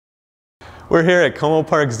We're here at Como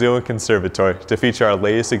Park Zoo and Conservatory to feature our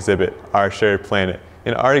latest exhibit, Our Shared Planet,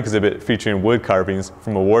 an art exhibit featuring wood carvings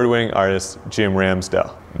from award-winning artist Jim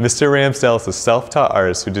Ramsdell. Mr. Ramsdell is a self-taught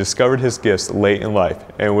artist who discovered his gifts late in life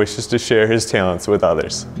and wishes to share his talents with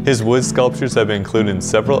others. His wood sculptures have been included in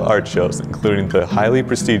several art shows, including the highly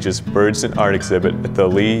prestigious Birds and Art exhibit at the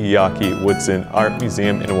Lee Yawkey Woodson Art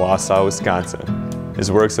Museum in Wausau, Wisconsin.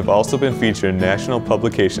 His works have also been featured in national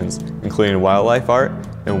publications, including Wildlife Art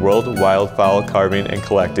and World Wildfowl Carving and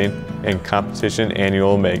Collecting and Competition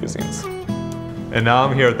annual magazines. And now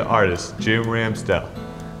I'm here with the artist, Jim Ramsdell,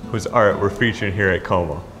 whose art we're featuring here at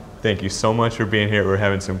Como. Thank you so much for being here. We're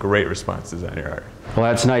having some great responses on your art. Well,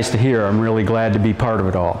 that's nice to hear. I'm really glad to be part of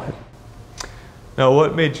it all. Now,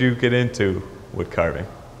 what made you get into wood carving?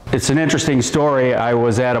 It's an interesting story. I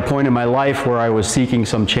was at a point in my life where I was seeking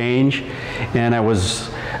some change, and I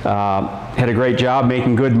had a great job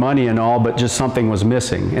making good money and all, but just something was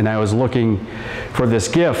missing. And I was looking for this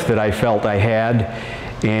gift that I felt I had,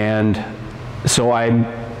 and so I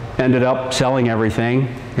ended up selling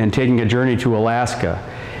everything and taking a journey to Alaska.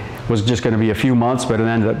 It was just going to be a few months, but it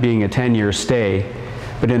ended up being a 10-year stay.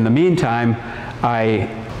 But in the meantime,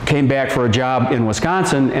 I came back for a job in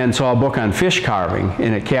Wisconsin and saw a book on fish carving,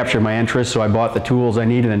 and it captured my interest, so I bought the tools I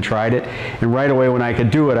needed and tried it. And right away when I could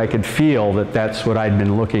do it, I could feel that that's what I'd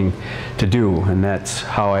been looking to do, and that's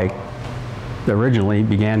how I originally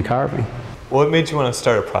began carving. What made you want to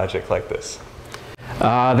start a project like this?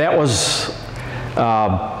 That was,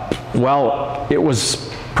 well, it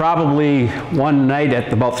was probably one night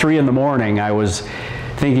at about 3 in the morning. I was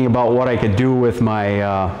thinking about what I could do with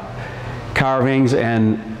my carvings,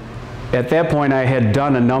 and at that point I had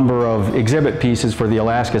done a number of exhibit pieces for the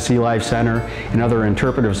Alaska Sea Life Center and other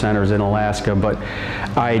interpretive centers in Alaska, but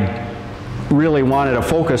I really wanted a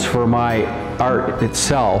focus for my art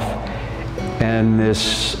itself, and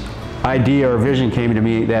this idea or vision came to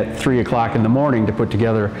me at 3 o'clock in the morning to put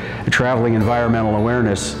together a traveling environmental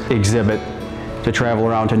awareness exhibit to travel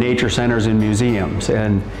around to nature centers and museums.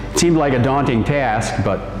 And it seemed like a daunting task,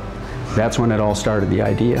 but that's when it all started, the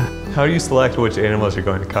idea. How do you select which animals you're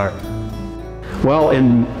going to carve? Well,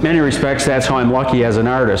 in many respects, that's how I'm lucky as an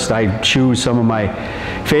artist. I choose some of my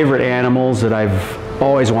favorite animals that I've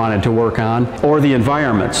always wanted to work on, or the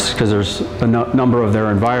environments, because there's a number of their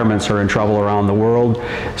environments are in trouble around the world.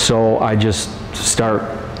 So I just start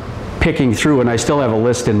picking through, and I still have a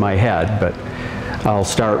list in my head, but I'll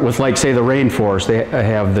start with, like, say, the rainforest. I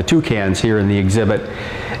have the toucans here in the exhibit,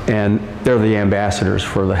 and they're the ambassadors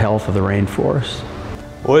for the health of the rainforest.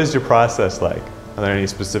 What is your process like? Are there any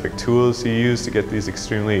specific tools you use to get these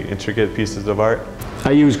extremely intricate pieces of art?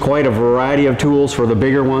 I use quite a variety of tools. For the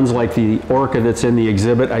bigger ones, like the orca that's in the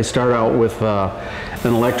exhibit, I start out with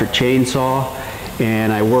an electric chainsaw,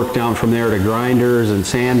 and I work down from there to grinders and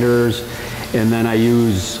sanders, and then I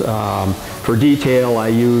use, for detail, I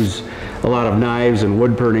use a lot of knives and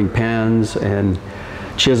wood burning pens and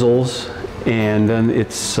chisels, and then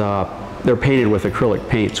they're painted with acrylic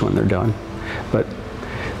paints when they're done. But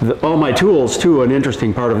all my tools, too, an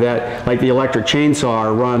interesting part of that, like the electric chainsaw,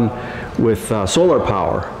 are run with solar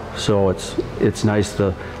power. So it's nice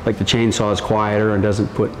like the chainsaw is quieter and doesn't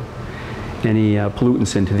put any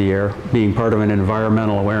pollutants into the air, being part of an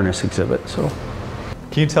environmental awareness exhibit. So,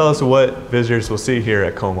 can you tell us what visitors will see here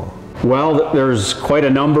at Como? Well, there's quite a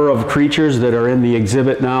number of creatures that are in the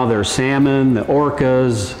exhibit now. There's salmon, the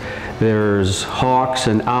orcas, there's hawks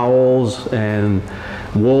and owls and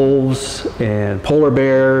wolves and polar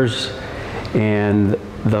bears, and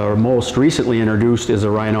the most recently introduced is a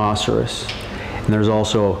rhinoceros. And there's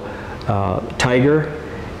also a tiger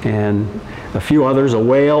and a few others, a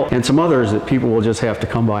whale, and some others that people will just have to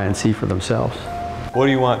come by and see for themselves. What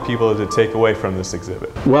do you want people to take away from this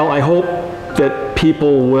exhibit? Well, I hope that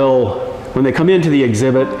people will, when they come into the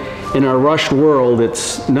exhibit, in our rushed world,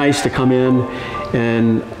 it's nice to come in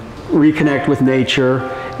and reconnect with nature,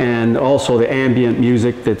 and also the ambient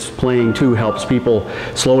music that's playing too helps people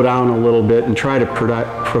slow down a little bit and try to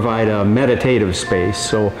provide a meditative space.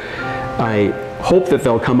 So I hope that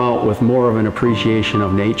they'll come out with more of an appreciation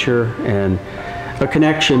of nature and a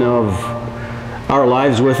connection of our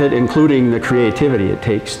lives with it, including the creativity it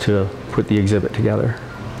takes to put the exhibit together.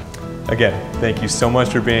 Again, thank you so much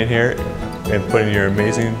for being here and putting your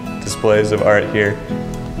amazing displays of art here.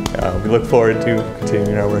 We look forward to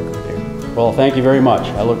continuing our work with you. Well, thank you very much.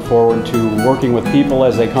 I look forward to working with people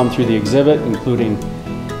as they come through the exhibit, including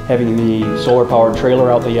having the solar-powered trailer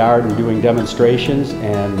out the yard and doing demonstrations,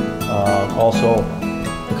 and also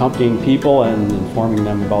accompanying people and informing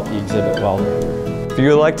them about the exhibit while they're here. If you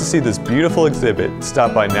would like to see this beautiful exhibit,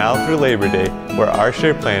 stop by now through Labor Day, where Our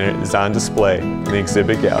Shared Planet is on display in the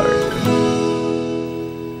exhibit gallery.